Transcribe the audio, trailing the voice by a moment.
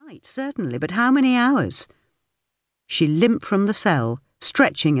night, certainly, but how many hours? She limped from the cell,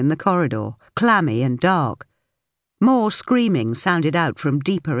 stretching in the corridor, clammy and dark. More screaming sounded out from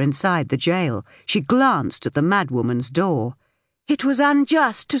deeper inside the jail. She glanced at the madwoman's door. "It was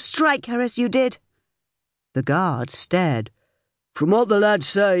unjust to strike her as you did." The guard stared. "From what the lads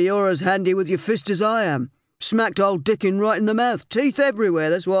say, you're as handy with your fist as I am. Smacked old Dickin right in the mouth, teeth everywhere,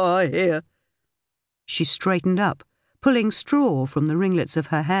 that's what I hear." She straightened up, pulling straw from the ringlets of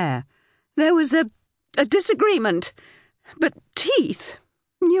her hair. "There was a disagreement. But teeth?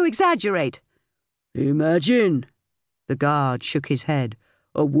 You exaggerate." "Imagine." The guard shook his head.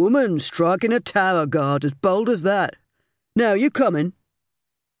 "A woman striking a tower guard as bold as that. Now, you coming?"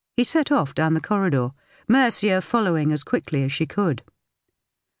 He set off down the corridor, Mercia following as quickly as she could.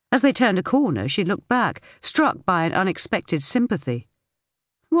 As they turned a corner, she looked back, struck by an unexpected sympathy.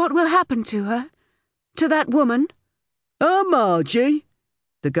 "What will happen to her? To that woman?" Margie?"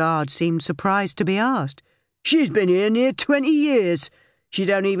 The guard seemed surprised to be asked. "She's been here near 20 years. She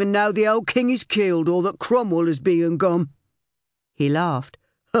don't even know the old king is killed or that Cromwell is being gone." He laughed.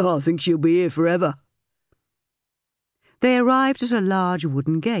 "I think she'll be here forever." They arrived at a large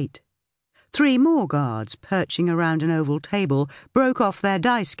wooden gate. 3 more guards, perching around an oval table, broke off their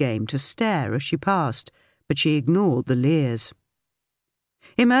dice game to stare as she passed, but she ignored the leers.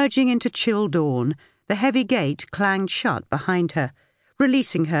 Emerging into chill dawn, the heavy gate clanged shut behind her,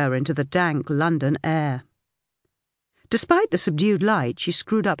 releasing her into the dank London air. Despite the subdued light, she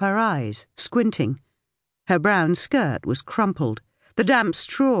screwed up her eyes, squinting. Her brown skirt was crumpled, the damp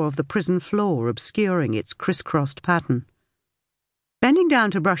straw of the prison floor obscuring its criss-crossed pattern. Bending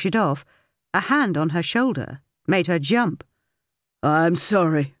down to brush it off, a hand on her shoulder made her jump. "I'm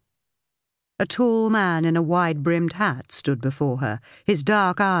sorry." A tall man in a wide-brimmed hat stood before her, his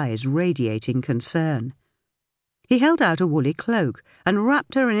dark eyes radiating concern. He held out a woolly cloak and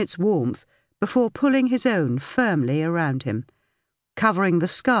wrapped her in its warmth before pulling his own firmly around him, covering the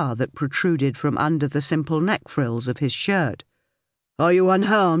scar that protruded from under the simple neck frills of his shirt. "Are you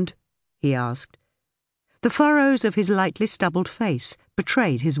unharmed?" he asked. The furrows of his lightly stubbled face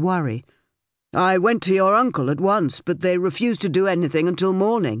betrayed his worry. "I went to your uncle at once, but they refused to do anything until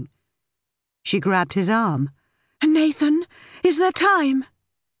morning." She grabbed his arm. "Nathan, is there time?"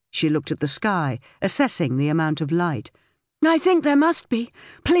 She looked at the sky, assessing the amount of light. "I think there must be.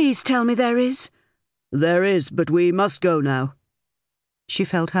 Please tell me there is." "There is, but we must go now." She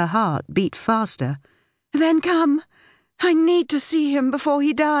felt her heart beat faster. "Then come. I need to see him before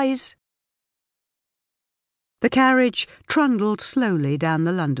he dies." The carriage trundled slowly down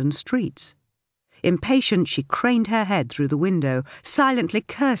the London streets. Impatient, she craned her head through the window, silently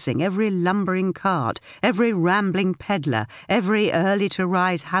cursing every lumbering cart, every rambling peddler, every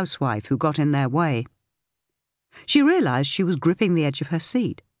early-to-rise housewife who got in their way. She realised she was gripping the edge of her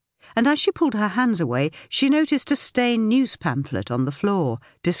seat, and as she pulled her hands away, she noticed a stained news pamphlet on the floor,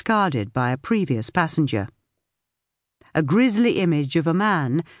 discarded by a previous passenger. A grisly image of a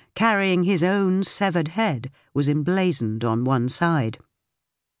man carrying his own severed head was emblazoned on one side.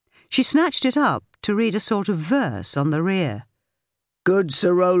 She snatched it up to read a sort of verse on the rear. "Good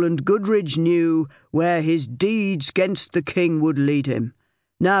Sir Rowland Goodridge knew where his deeds 'gainst the king would lead him.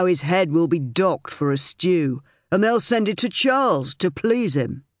 Now his head will be docked for a stew, and they'll send it to Charles to please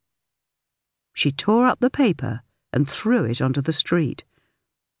him." She tore up the paper and threw it onto the street.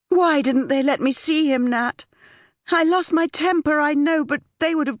 "Why didn't they let me see him, Nat? I lost my temper, I know, but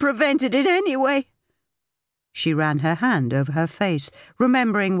they would have prevented it anyway." She ran her hand over her face,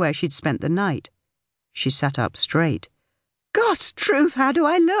 remembering where she'd spent the night. She sat up straight. "God's truth, how do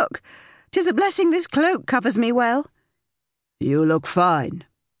I look? 'Tis a blessing this cloak covers me well." "You look fine."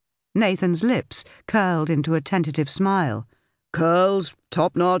 Nathan's lips curled into a tentative smile. "Curls,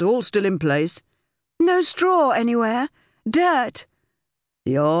 top knot, all still in place." "No straw anywhere. Dirt."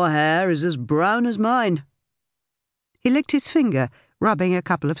 "Your hair is as brown as mine." He licked his finger, rubbing a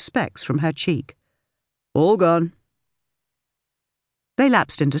couple of specks from her cheek. "All gone." They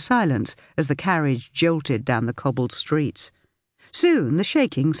lapsed into silence as the carriage jolted down the cobbled streets. Soon the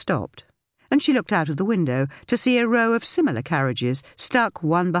shaking stopped, and she looked out of the window to see a row of similar carriages stuck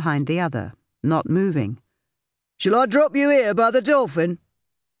one behind the other, not moving. "Shall I drop you here by the Dolphin?"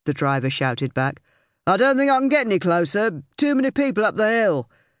 the driver shouted back. "I don't think I can get any closer. Too many people up the hill.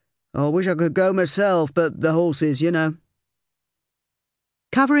 I wish I could go myself, but the horses, you know."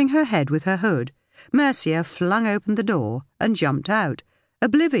 Covering her head with her hood, Mercia flung open the door and jumped out,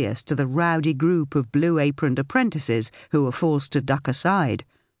 oblivious to the rowdy group of blue-aproned apprentices who were forced to duck aside.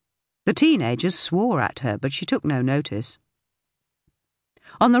 The teenagers swore at her, but she took no notice.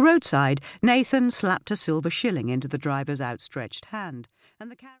 On the roadside, Nathan slapped a silver shilling into the driver's outstretched hand, and the carriage